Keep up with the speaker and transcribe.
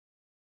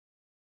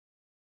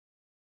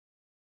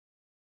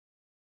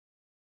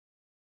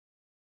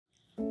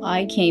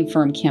I came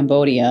from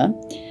Cambodia.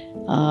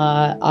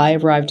 I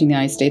arrived in the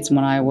United States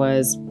when I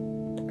was,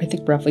 I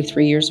think, roughly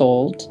 3 years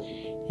old.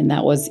 And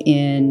that was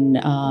in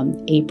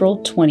April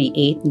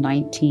 28th,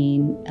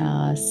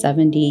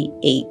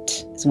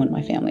 1978 is when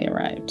my family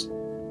arrived.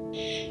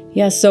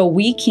 Yeah, so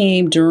we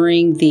came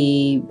during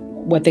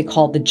what they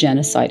called the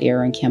genocide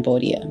era in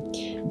Cambodia.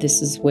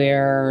 This is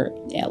where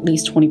at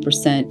least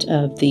 20%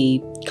 of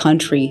the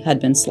country had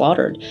been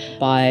slaughtered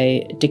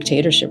by a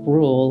dictatorship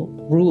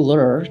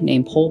ruler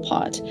named Pol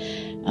Pot.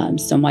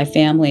 So my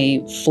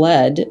family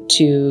fled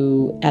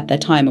to, at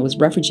that time, it was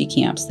refugee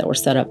camps that were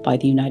set up by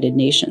the United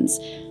Nations.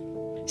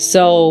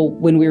 So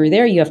when we were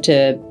there, you have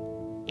to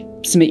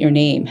submit your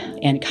name,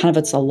 and kind of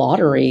it's a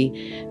lottery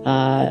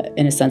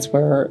in a sense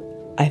where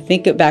I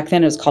think back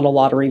then it was called a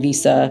lottery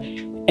visa.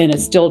 And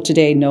it's still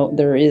today,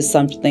 there is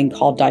something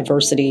called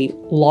diversity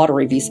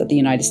lottery visa the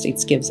United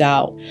States gives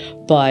out.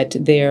 But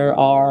there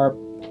are,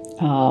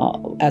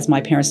 as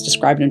my parents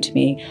described them to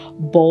me,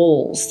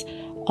 bowls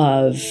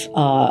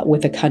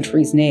with a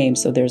country's name.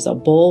 So there's a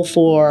bowl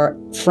for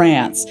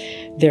France.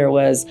 There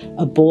was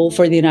a bowl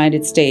for the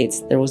United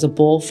States. There was a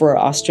bowl for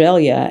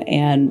Australia.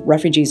 And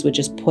refugees would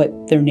just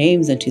put their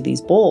names into these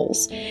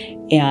bowls.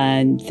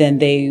 And then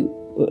they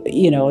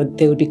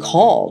would be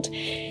called.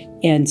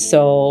 And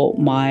so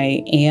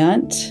my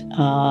aunt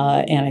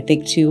and I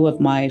think two of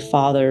my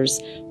father's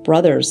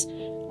brothers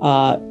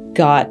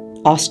got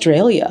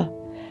Australia.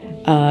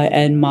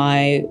 And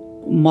my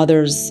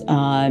mother's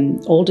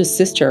oldest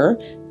sister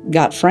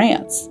got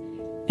France.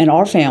 And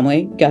our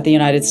family got the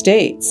United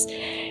States.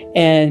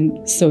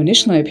 And so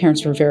initially my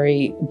parents were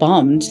very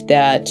bummed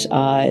that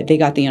they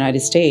got the United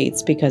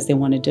States because they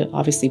wanted to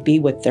obviously be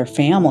with their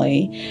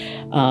family.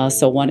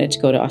 So wanted to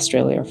go to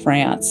Australia or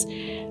France.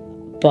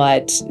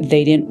 But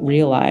they didn't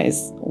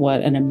realize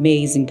what an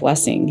amazing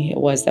blessing it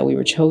was that we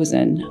were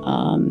chosen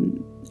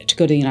to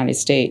go to the United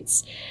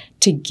States.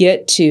 To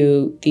get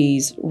to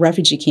these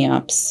refugee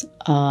camps,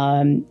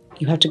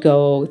 you have to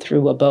go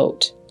through a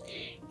boat.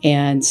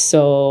 And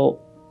so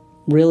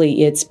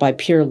really it's by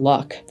pure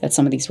luck that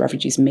some of these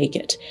refugees make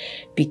it,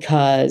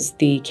 because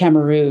the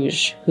Khmer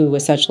Rouge, who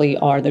essentially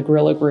are the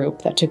guerrilla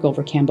group that took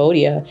over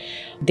Cambodia,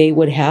 they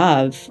would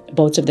have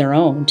boats of their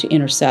own to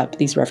intercept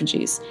these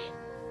refugees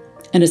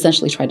and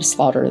essentially try to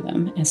slaughter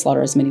them and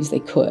slaughter as many as they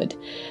could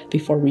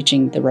before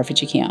reaching the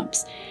refugee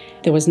camps.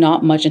 There was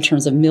not much in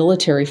terms of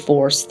military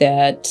force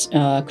that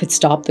could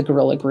stop the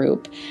guerrilla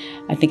group.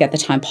 I think at the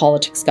time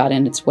politics got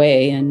in its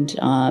way, and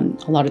a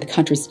lot of the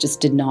countries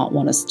just did not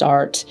want to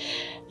start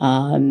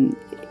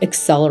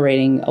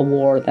accelerating a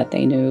war that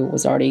they knew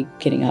was already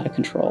getting out of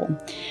control.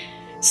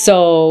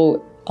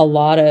 So a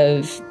lot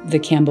of the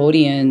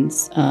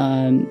Cambodians,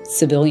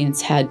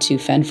 civilians, had to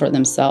fend for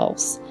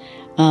themselves.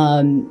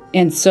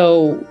 And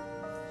so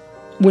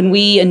when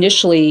we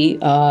initially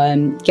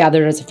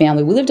gathered as a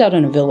family, we lived out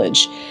in a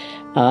village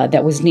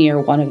that was near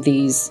one of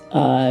these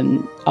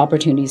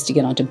opportunities to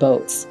get onto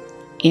boats.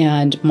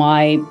 And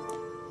my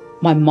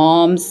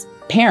mom's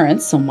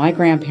parents, so my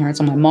grandparents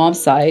on my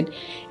mom's side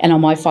and on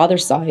my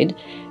father's side,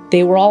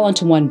 they were all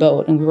onto one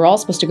boat, and we were all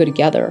supposed to go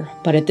together.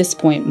 But at this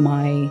point,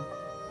 my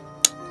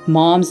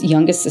mom's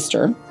youngest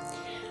sister,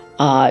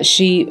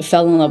 she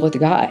fell in love with a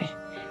guy,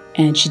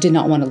 and she did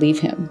not want to leave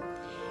him.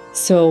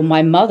 So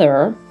my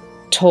mother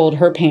told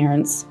her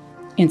parents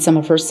and some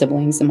of her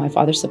siblings and my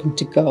father's sibling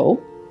to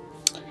go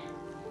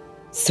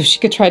so she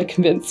could try to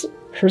convince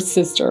her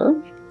sister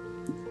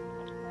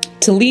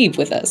to leave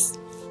with us.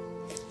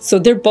 So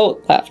their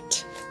boat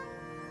left.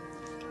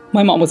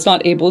 My mom was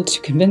not able to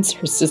convince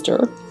her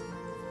sister.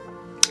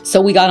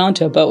 So we got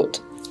onto a boat.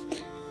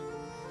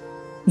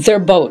 Their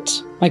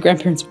boat, my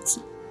grandparents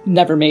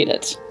never made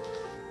it.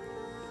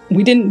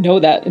 We didn't know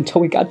that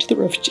until we got to the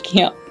refugee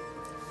camp.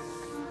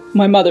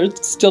 My mother,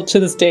 still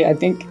to this day, I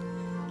think,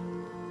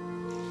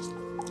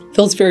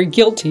 feels very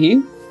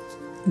guilty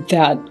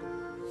that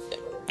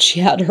she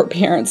had her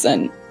parents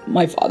and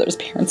my father's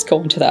parents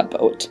go into that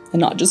boat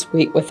and not just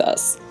wait with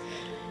us.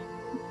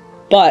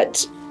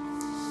 But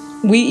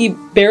we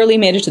barely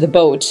made it to the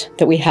boat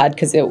that we had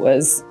because it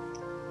was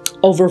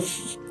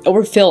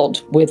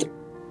overfilled with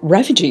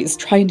refugees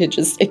trying to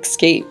just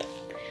escape.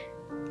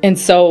 And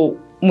so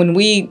when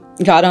we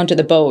got onto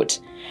the boat,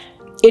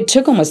 it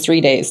took almost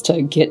 3 days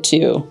to get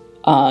to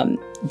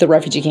the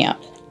refugee camp.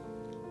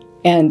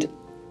 And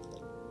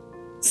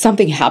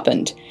something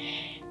happened,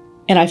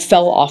 and I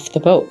fell off the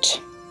boat.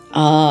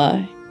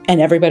 And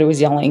everybody was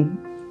yelling,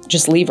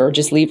 just leave her,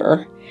 just leave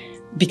her.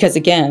 Because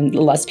again, the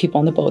less people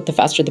on the boat, the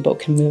faster the boat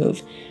can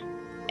move.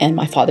 And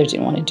my father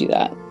didn't want to do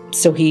that.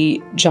 So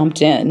he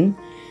jumped in.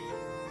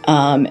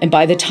 And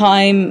by the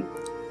time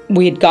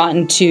we had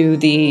gotten to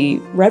the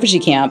refugee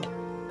camp,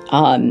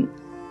 I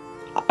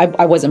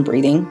wasn't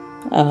breathing.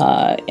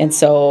 And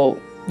so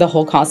the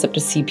whole concept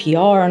of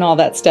CPR and all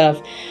that stuff,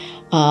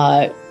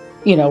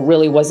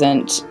 really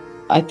wasn't,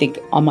 I think,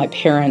 on my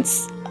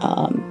parents'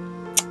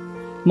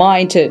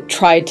 mind to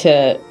try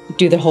to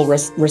do the whole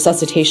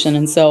resuscitation.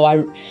 And so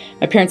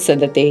my parents said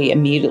that they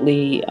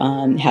immediately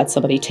had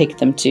somebody take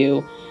them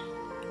to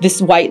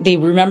they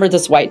remembered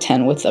this white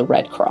tent with a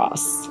red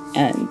cross,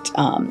 and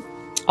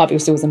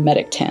obviously it was a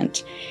medic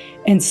tent.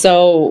 And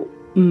so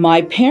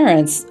my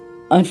parents,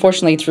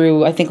 unfortunately,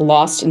 through, I think,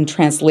 lost in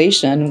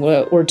translation,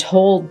 were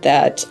told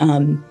that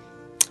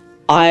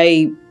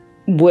I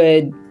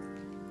would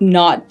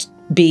not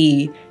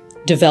be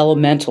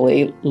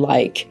developmentally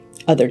like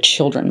other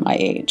children my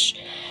age,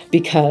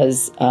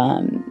 because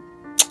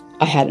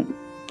I hadn't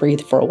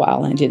breathed for a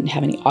while and I didn't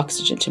have any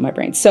oxygen to my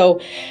brain.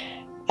 So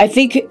I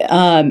think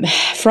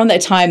from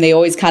that time, they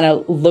always kind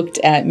of looked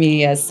at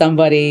me as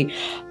somebody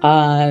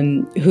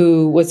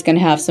who was going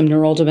to have some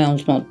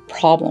neurodevelopmental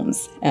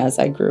problems as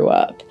I grew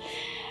up.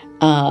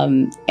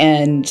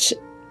 And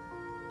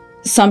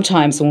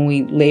sometimes when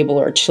we label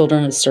our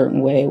children a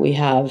certain way, we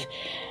have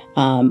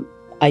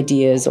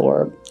ideas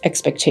or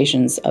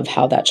expectations of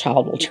how that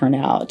child will turn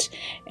out.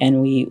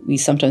 And we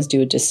sometimes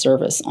do a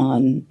disservice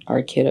on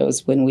our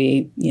kiddos when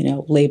we,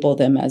 label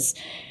them as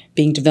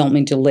being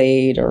developmentally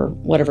delayed, or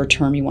whatever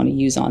term you want to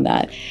use on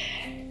that.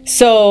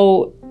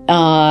 So,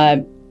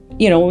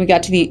 when we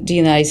got to the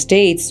United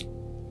States,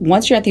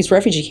 once you're at these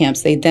refugee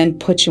camps, they then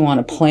put you on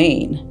a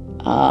plane.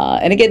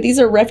 And again, these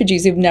are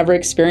refugees who've never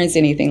experienced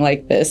anything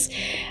like this.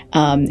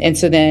 And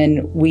so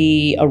then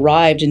we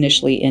arrived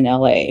initially in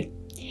LA.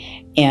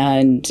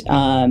 And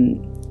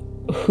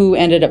who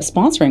ended up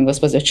sponsoring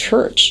us was a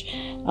church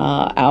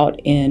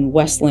out in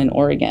Westland,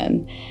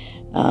 Oregon.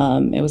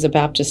 It was a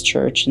Baptist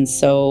church. And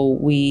so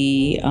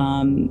we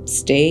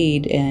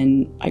stayed,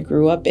 and I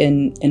grew up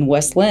in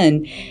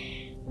Westland.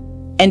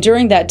 And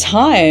during that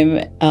time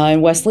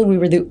in Westland, we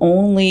were the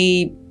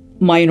only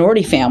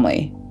minority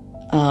family.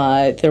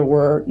 There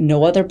were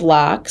no other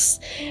Blacks.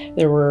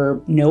 There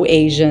were no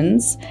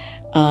Asians.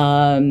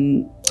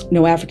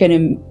 No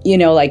African,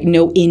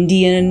 no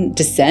Indian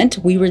descent.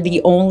 We were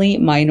the only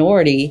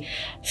minority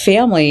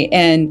family.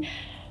 And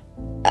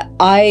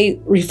I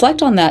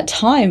reflect on that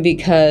time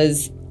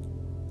because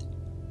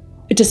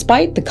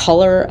despite the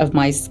color of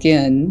my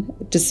skin,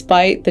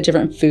 despite the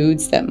different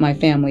foods that my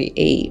family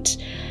ate,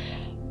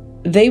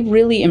 they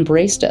really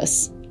embraced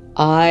us.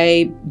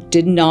 I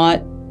did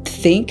not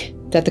think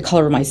that the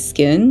color of my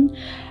skin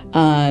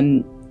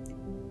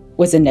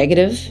was a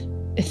negative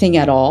thing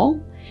at all.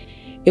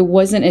 It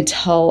wasn't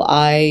until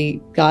I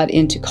got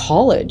into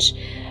college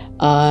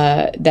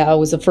that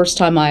was the first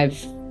time I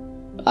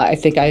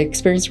think I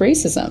experienced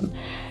racism.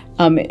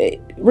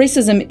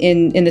 Racism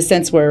in the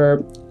sense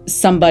where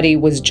somebody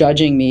was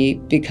judging me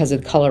because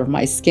of the color of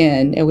my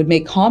skin and would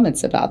make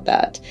comments about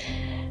that.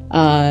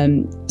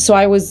 So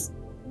I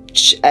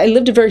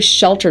lived a very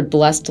sheltered,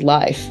 blessed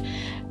life.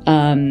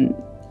 And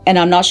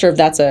I'm not sure if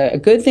that's a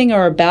good thing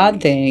or a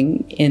bad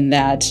thing, in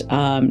that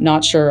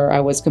not sure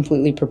I was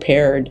completely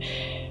prepared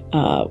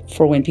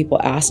for when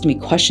people asked me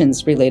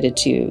questions related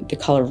to the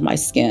color of my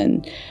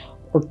skin,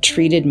 or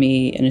treated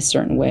me in a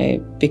certain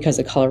way because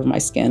of the color of my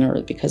skin or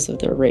because of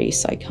the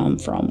race I come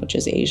from, which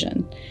is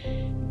Asian.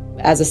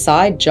 As a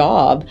side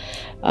job,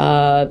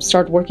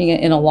 started working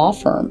in a law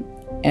firm,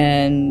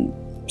 and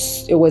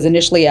it was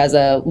initially as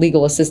a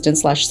legal assistant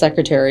 /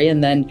 secretary,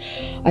 and then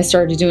I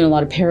started doing a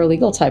lot of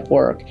paralegal type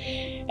work.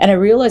 And I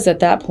realized at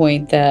that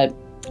point that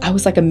I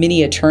was like a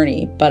mini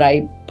attorney, but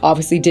I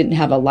obviously didn't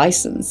have a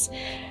license.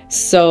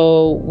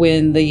 So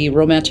when the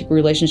romantic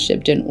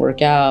relationship didn't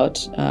work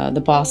out,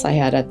 the boss I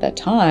had at that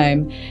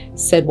time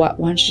said, why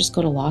don't you just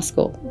go to law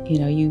school?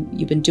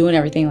 You've been doing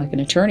everything like an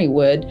attorney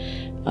would.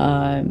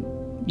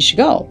 You should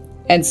go.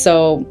 And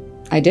so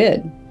I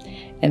did.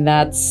 And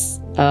that's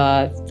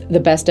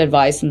the best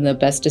advice and the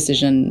best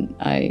decision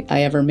I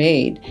ever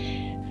made.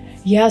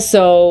 Yeah,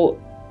 so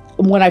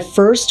when I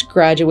first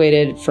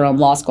graduated from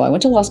law school, I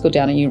went to law school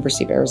down at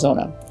University of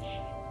Arizona.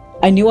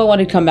 I knew I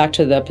wanted to come back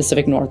to the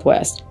Pacific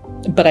Northwest,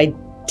 but I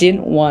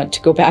didn't want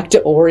to go back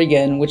to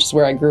Oregon, which is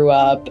where I grew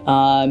up,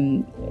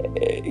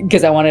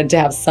 because I wanted to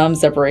have some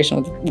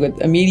separation with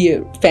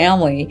immediate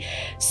family.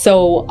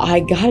 So I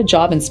got a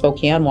job in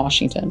Spokane,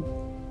 Washington.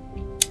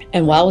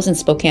 And while I was in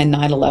Spokane,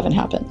 9/11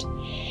 happened.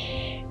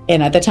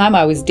 And at the time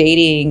I was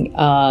dating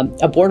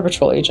a Border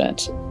Patrol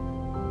agent,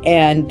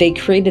 and they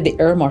created the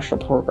Air Marshal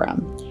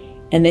program.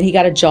 And then he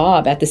got a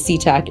job at the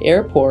SeaTac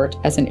airport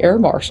as an air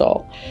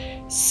marshal.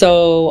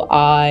 So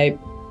I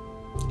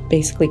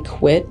basically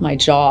quit my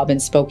job in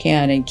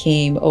Spokane and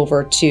came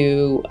over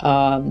to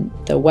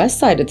the west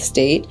side of the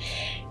state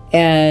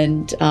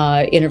and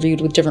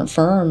interviewed with different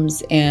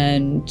firms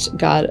and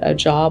got a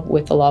job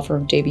with the law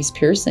firm Davies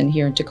Pearson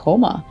here in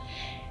Tacoma.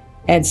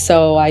 And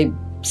so I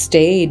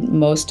stayed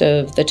most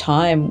of the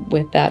time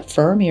with that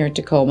firm here in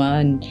Tacoma,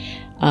 and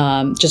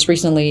just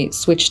recently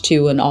switched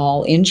to an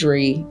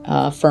all-injury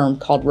firm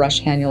called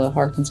Rush, Hannula,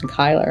 Harkins, and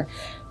Kyler,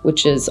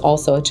 which is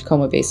also a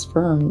Tacoma-based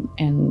firm.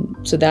 And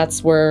so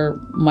that's where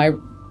my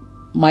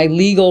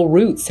legal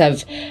roots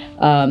have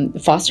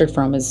fostered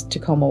from, is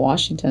Tacoma,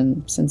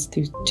 Washington, since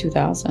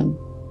 2000.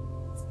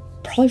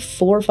 Probably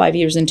 4 or 5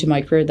 years into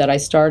my career that I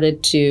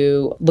started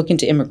to look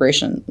into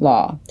immigration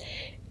law.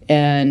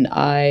 And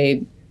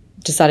I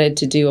decided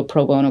to do a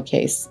pro bono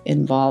case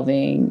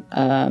involving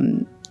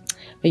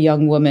a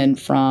young woman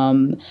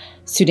from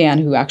Sudan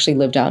who actually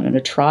lived out in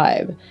a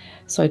tribe.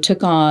 So I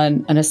took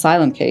on an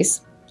asylum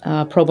case,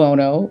 pro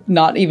bono,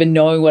 not even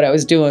knowing what I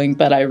was doing,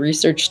 but I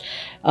researched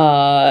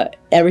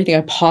everything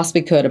I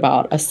possibly could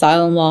about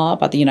asylum law,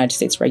 about the United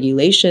States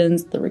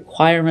regulations, the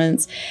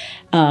requirements.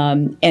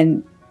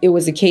 And it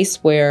was a case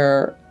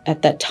where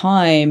at that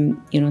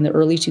time, in the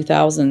early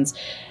 2000s,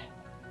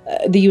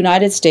 the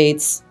United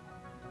States,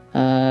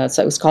 so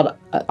it was called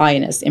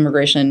INS,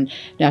 Immigration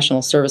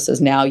National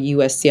Services, now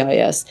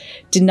USCIS,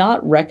 did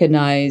not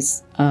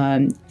recognize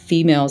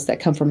females that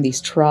come from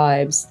these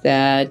tribes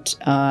that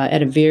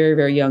at a very,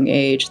 very young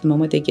age, the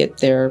moment they get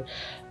their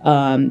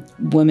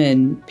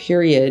women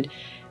period,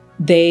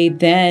 they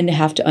then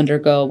have to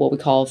undergo what we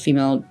call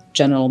female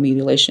genital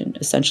mutilation.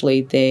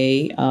 Essentially,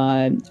 they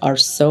are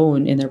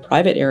sewn in their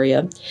private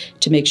area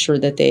to make sure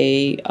that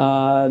they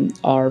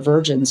are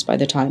virgins by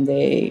the time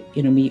they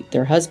meet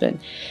their husband.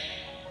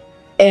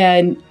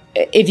 And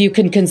if you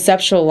can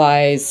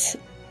conceptualize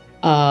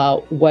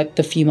what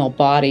the female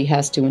body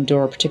has to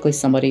endure, particularly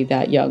somebody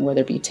that young,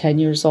 whether it be 10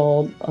 years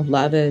old,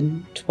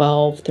 11,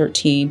 12,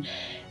 13,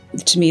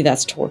 to me,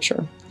 that's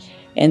torture.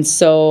 And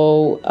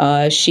so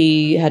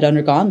she had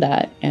undergone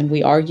that, and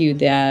we argued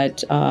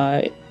that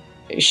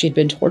she'd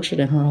been tortured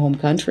in her home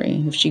country.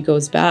 And if she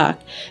goes back,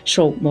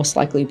 she'll most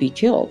likely be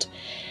killed.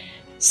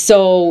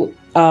 So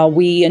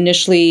we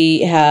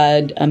initially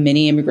had a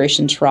mini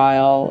immigration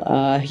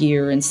trial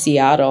here in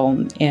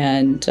Seattle,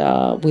 and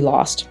we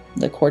lost.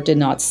 The court did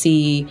not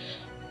see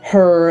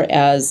her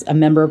as a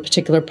member of a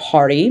particular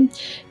party.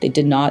 They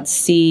did not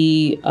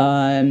see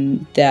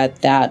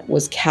that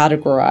was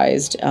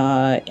categorized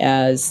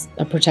as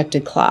a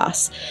protected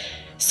class.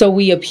 So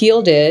we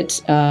appealed it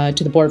to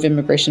the Board of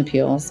Immigration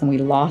Appeals, and we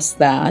lost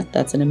that.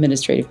 That's an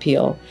administrative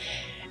appeal.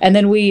 And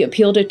then we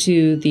appealed it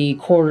to the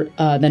court,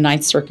 the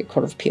Ninth Circuit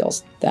Court of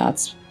Appeals.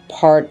 That's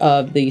part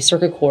of the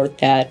circuit court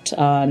that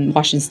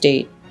Washington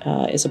State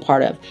is a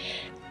part of.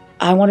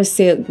 I want to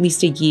say at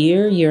least a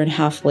year and a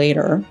half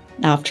later,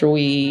 after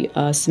we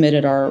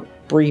submitted our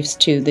briefs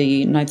to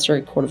the Ninth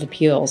Circuit Court of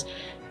Appeals,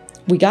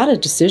 we got a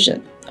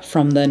decision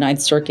from the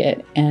Ninth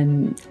Circuit,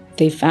 and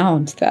they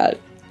found that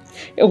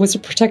it was a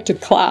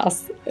protected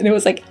class. And it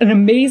was like an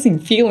amazing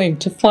feeling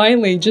to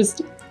finally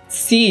just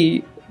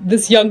see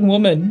this young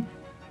woman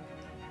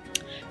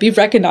be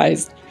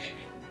recognized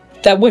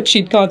that what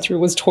she'd gone through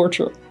was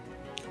torture.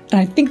 And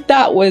I think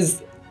that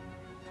was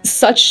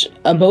such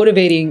a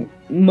motivating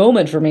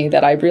moment for me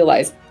that I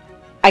realized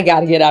I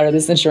got to get out of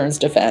this insurance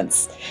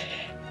defense.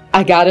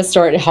 I got to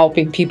start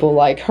helping people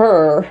like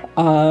her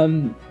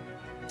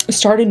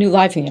start a new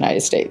life in the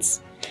United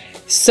States.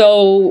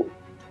 So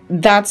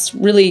that's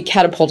really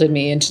catapulted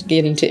me into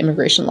getting to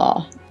immigration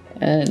law.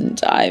 And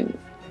I've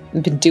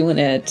been doing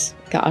it,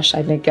 gosh,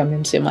 I think I'm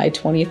into my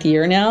 20th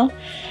year now.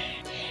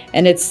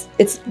 And it's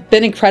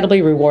been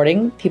incredibly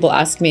rewarding. People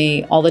ask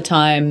me all the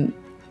time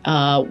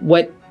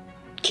what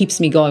keeps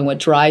me going, what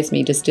drives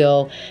me to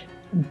still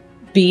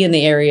be in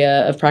the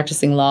area of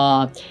practicing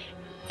law.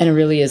 And it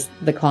really is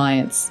the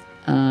clients,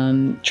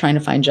 trying to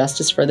find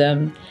justice for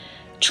them,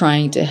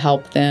 trying to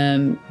help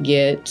them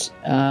get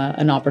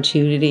an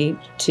opportunity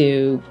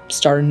to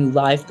start a new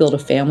life, build a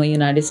family in the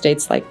United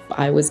States like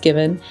I was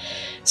given.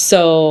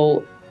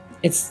 So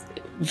it's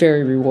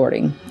very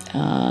rewarding,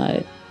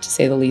 to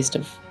say the least,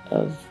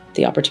 of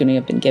the opportunity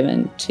I've been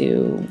given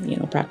to,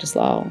 practice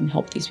law and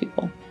help these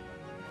people.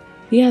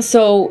 Yeah,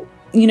 so,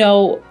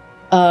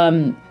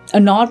 a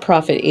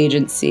nonprofit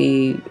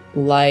agency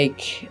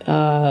like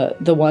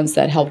the ones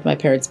that helped my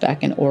parents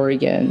back in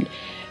Oregon,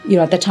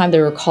 at the time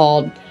they were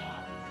called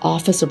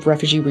Office of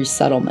Refugee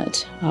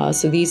Resettlement.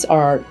 So these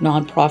are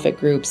nonprofit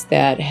groups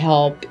that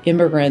help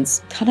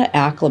immigrants kind of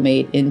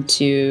acclimate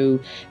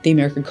into the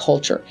American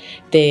culture.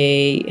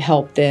 They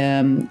help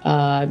them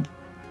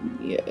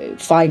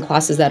find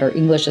classes that are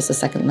English as a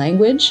second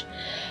language.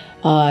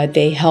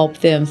 They help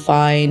them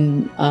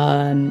find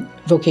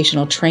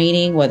vocational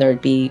training, whether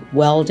it be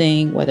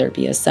welding, whether it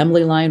be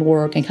assembly line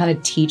work, and kind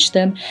of teach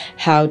them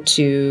how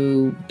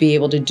to be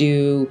able to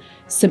do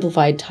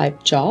simplified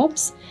type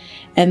jobs.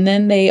 And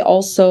then they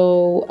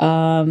also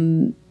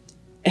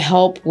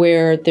help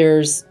where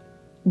there's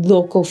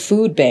local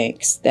food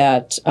banks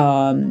that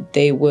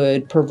they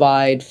would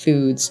provide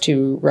foods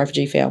to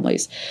refugee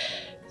families.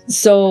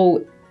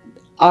 So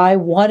I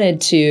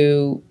wanted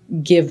to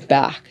give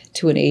back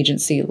to an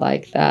agency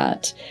like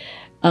that.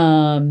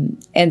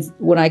 And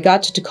when I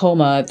got to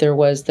Tacoma, there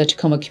was the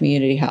Tacoma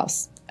Community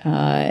House.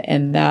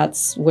 And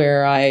that's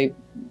where I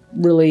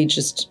really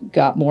just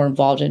got more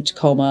involved in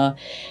Tacoma.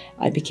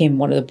 I became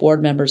one of the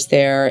board members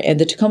there. And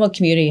the Tacoma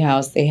Community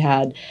House, they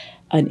had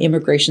an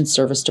immigration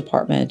service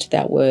department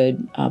that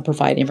would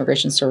provide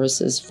immigration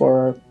services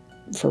for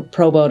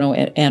pro bono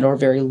and or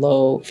very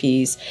low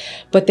fees.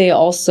 But they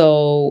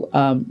also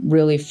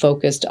really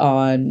focused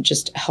on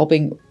just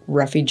helping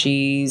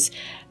refugees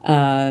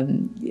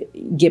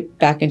get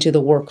back into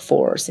the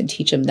workforce and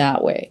teach them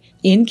that way.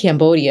 In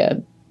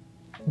Cambodia,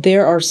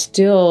 there are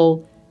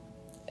still,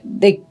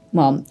 they're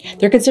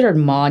considered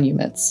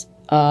monuments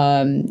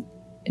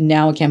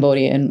now in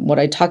Cambodia. And what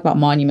I talk about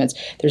monuments,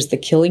 there's the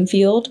killing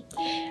field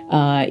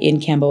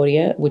in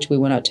Cambodia, which we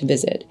went out to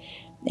visit.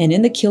 And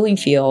in the killing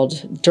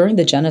field, during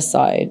the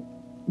genocide,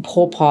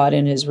 Pol Pot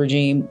and his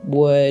regime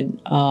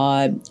would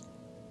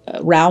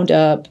round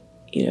up,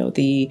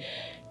 the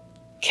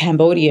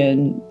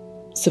Cambodian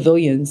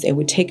civilians and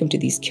would take them to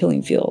these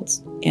killing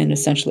fields and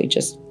essentially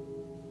just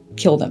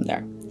kill them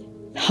there.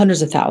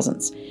 Hundreds of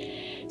thousands.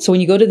 So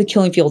when you go to the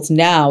killing fields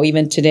now,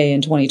 even today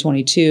in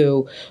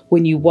 2022,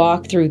 when you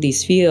walk through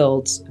these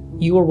fields,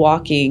 you are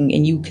walking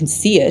and you can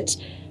see it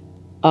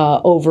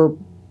over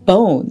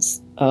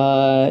bones,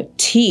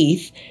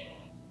 teeth,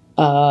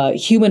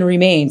 human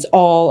remains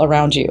all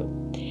around you.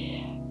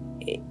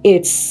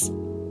 It's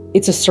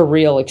a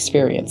surreal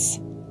experience.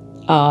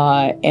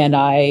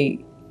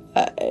 And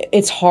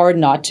it's hard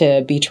not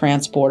to be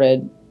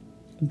transported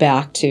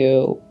back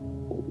to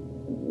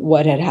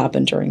what had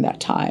happened during that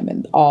time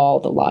and all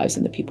the lives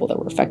and the people that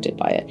were affected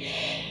by it.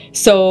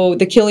 So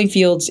the killing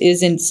fields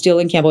is still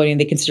in Cambodia,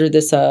 and they consider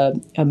this a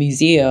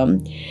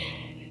museum.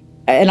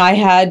 And I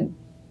had,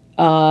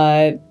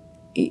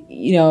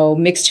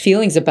 mixed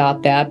feelings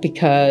about that,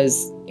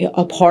 because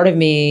a part of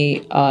me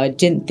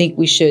didn't think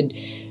we should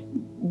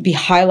be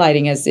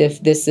highlighting as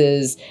if this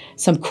is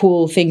some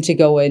cool thing to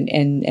go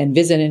and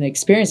visit and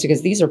experience,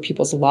 because these are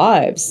people's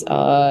lives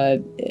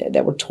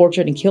that were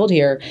tortured and killed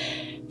here.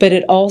 But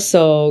it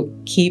also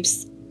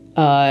keeps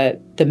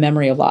the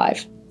memory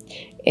alive.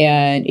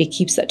 And it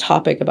keeps that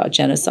topic about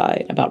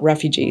genocide, about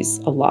refugees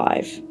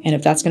alive. And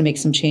if that's going to make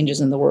some changes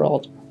in the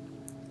world,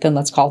 then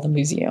let's call them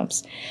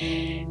museums.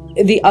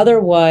 The other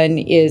one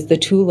is the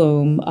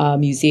Tulum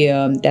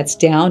Museum that's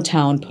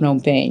downtown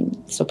Phnom Penh.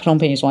 So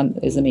Phnom Penh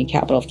is the main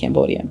capital of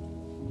Cambodia.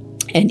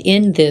 And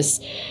in this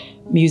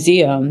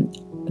museum,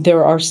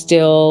 there are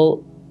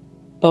still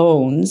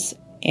bones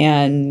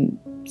and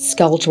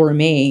skeletal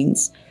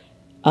remains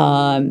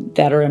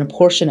that are in a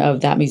portion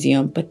of that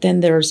museum. But then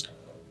there's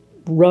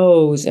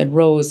rows and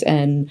rows,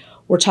 and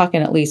we're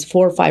talking at least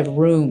 4 or 5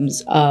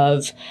 rooms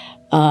of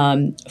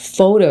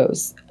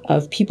photos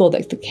of people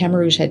that the Khmer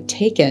Rouge had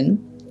taken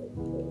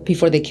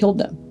before they killed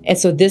them. And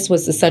so this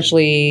was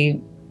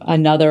essentially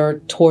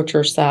another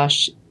torture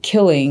 /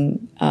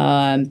 killing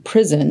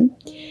prison.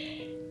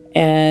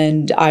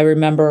 And I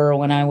remember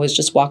when I was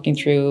just walking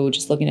through,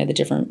 just looking at the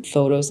different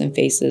photos and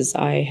faces,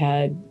 I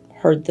had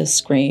heard this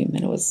scream,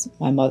 and it was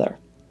my mother.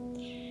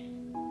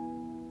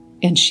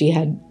 And she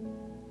had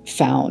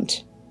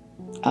found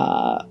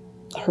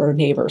her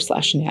neighbor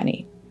 /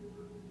 nanny's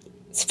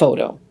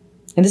photo.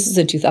 And this is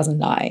in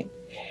 2009,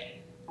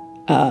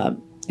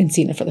 and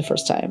seen it for the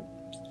first time,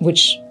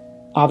 which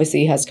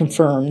obviously has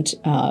confirmed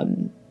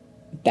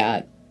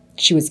that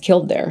she was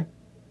killed there.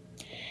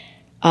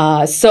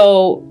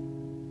 So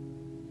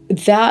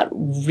that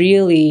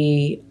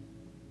really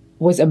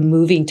was a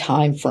moving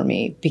time for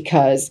me,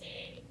 because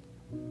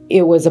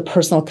it was a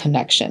personal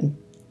connection.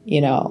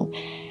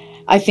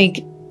 I think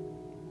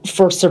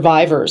for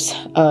survivors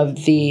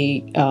of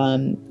the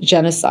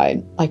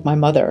genocide, like my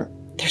mother,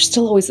 there's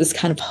still always this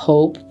kind of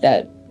hope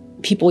that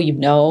people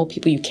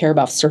people you care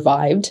about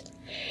survived,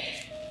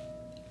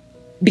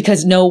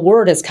 because no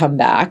word has come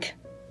back,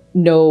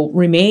 no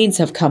remains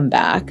have come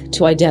back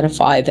to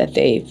identify that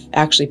they've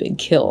actually been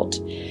killed.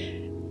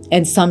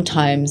 And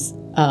sometimes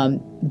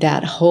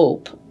that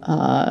hope,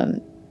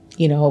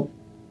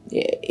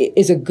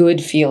 is a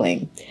good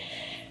feeling.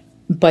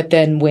 But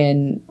then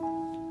when,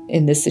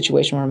 in this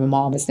situation where my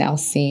mom has now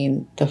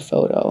seen the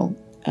photo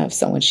of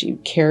someone she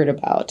cared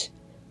about,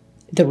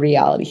 the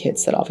reality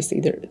hits that obviously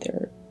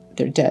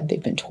they're dead,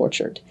 they've been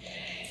tortured.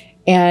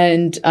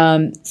 And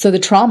so the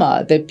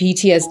trauma, the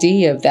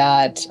PTSD of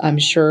that, I'm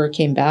sure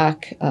came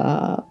back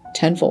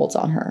tenfold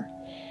on her.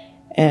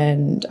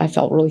 And I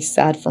felt really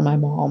sad for my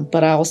mom,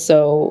 but I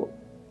also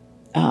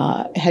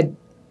had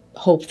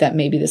hoped that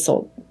maybe this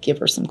will give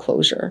her some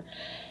closure.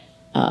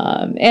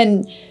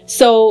 And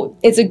so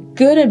it's a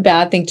good and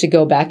bad thing to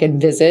go back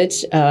and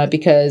visit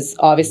because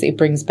obviously it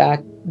brings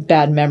back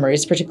bad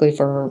memories, particularly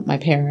for my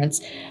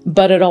parents.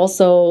 But it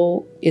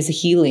also is a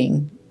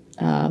healing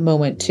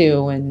moment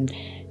too. And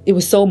it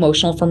was so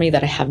emotional for me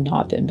that I have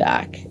not been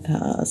back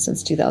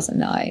since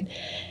 2009.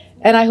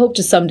 And I hope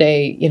to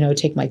someday,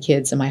 take my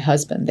kids and my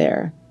husband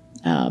there,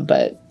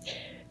 but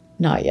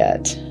not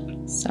yet.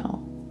 So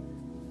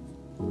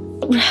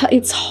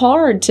it's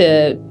hard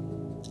to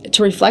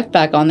reflect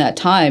back on that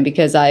time,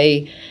 because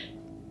I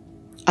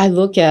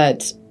look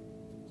at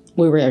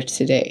where we are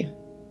today.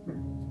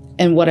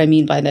 And what I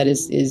mean by that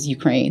is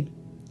Ukraine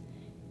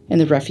and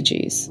the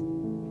refugees.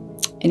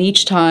 And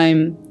each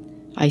time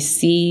I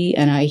see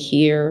and I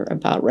hear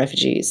about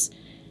refugees,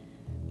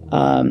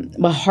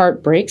 my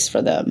heart breaks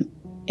for them.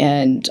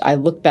 And I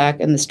look back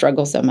in the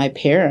struggles that my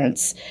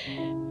parents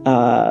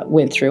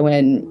went through.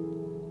 And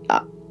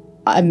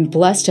I'm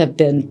blessed to have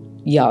been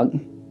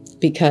young,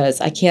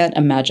 because I can't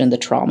imagine the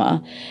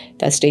trauma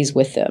that stays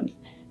with them.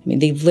 I mean,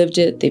 they've lived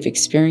it, they've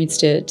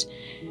experienced it.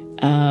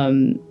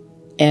 And,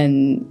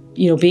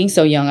 being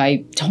so young,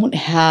 I don't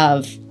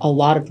have a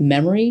lot of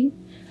memory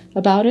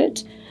about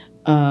it.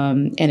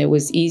 and it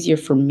was easier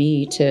for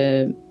me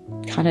to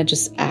kind of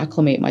just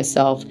acclimate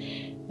myself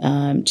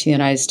to the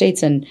United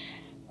States. And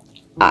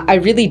I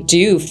really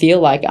do feel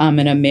like I'm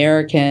an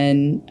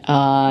American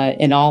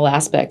in all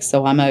aspects.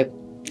 So I'm a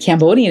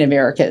Cambodian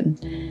American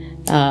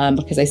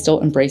because I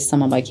still embrace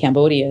some of my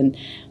Cambodian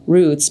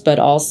roots, but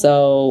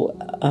also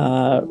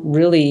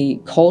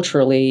really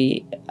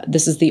culturally,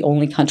 this is the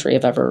only country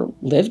I've ever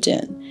lived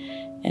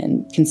in,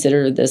 and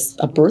consider this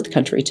a birth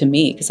country to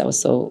me because I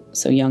was so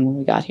young when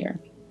we got here.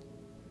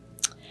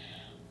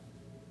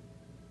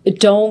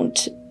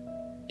 Don't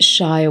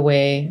shy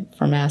away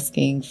from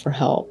asking for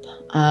help.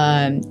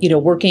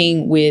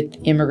 Working with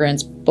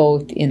immigrants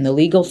both in the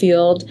legal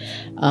field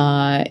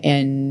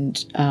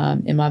and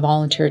in my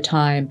volunteer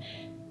time,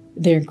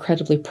 they're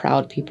incredibly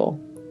proud people.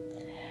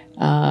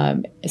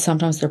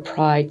 Sometimes their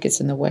pride gets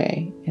in the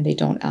way and they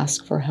don't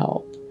ask for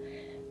help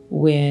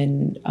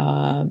when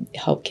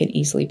help can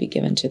easily be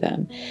given to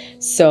them.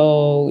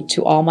 So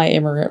to all my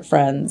immigrant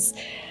friends,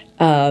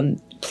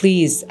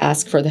 please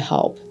ask for the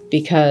help,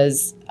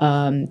 because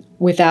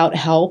without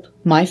help,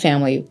 my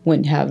family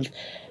wouldn't have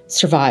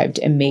survived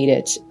and made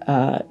it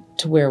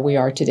to where we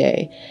are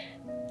today.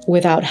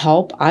 Without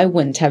help, I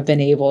wouldn't have been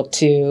able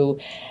to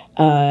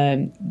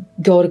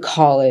go to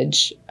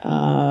college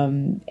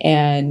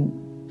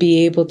and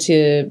be able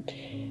to,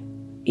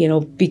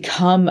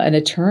 become an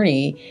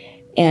attorney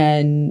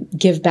and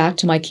give back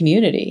to my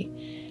community.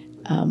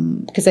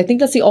 Because I think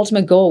that's the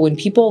ultimate goal. When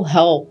people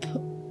help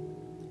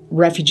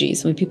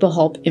refugees, when people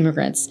help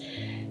immigrants,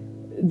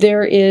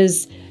 there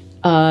is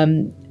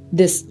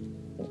this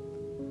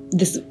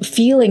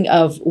feeling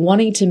of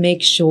wanting to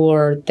make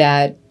sure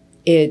that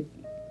it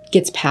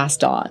gets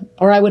passed on.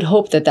 Or I would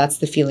hope that that's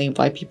the feeling of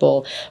why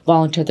people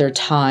volunteer their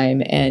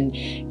time and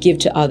give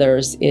to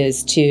others,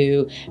 is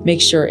to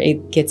make sure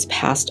it gets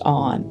passed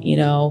on.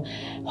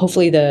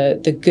 Hopefully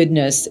the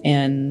goodness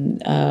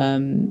and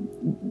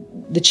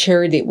the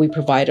charity that we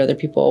provide other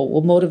people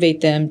will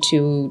motivate them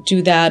to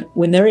do that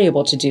when they're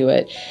able to do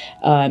it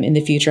in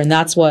the future. And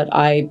that's what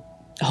I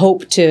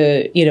hope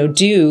to,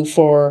 do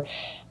for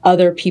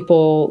other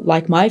people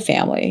like my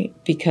family,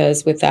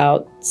 because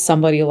without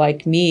somebody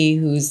like me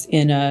who's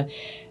in a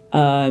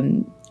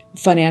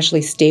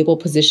financially stable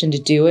position to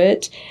do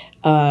it,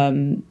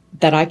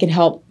 that I can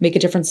help make a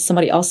difference in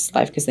somebody else's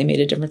life because they made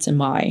a difference in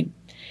mine.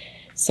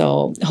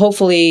 So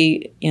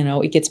hopefully,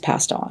 it gets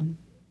passed on.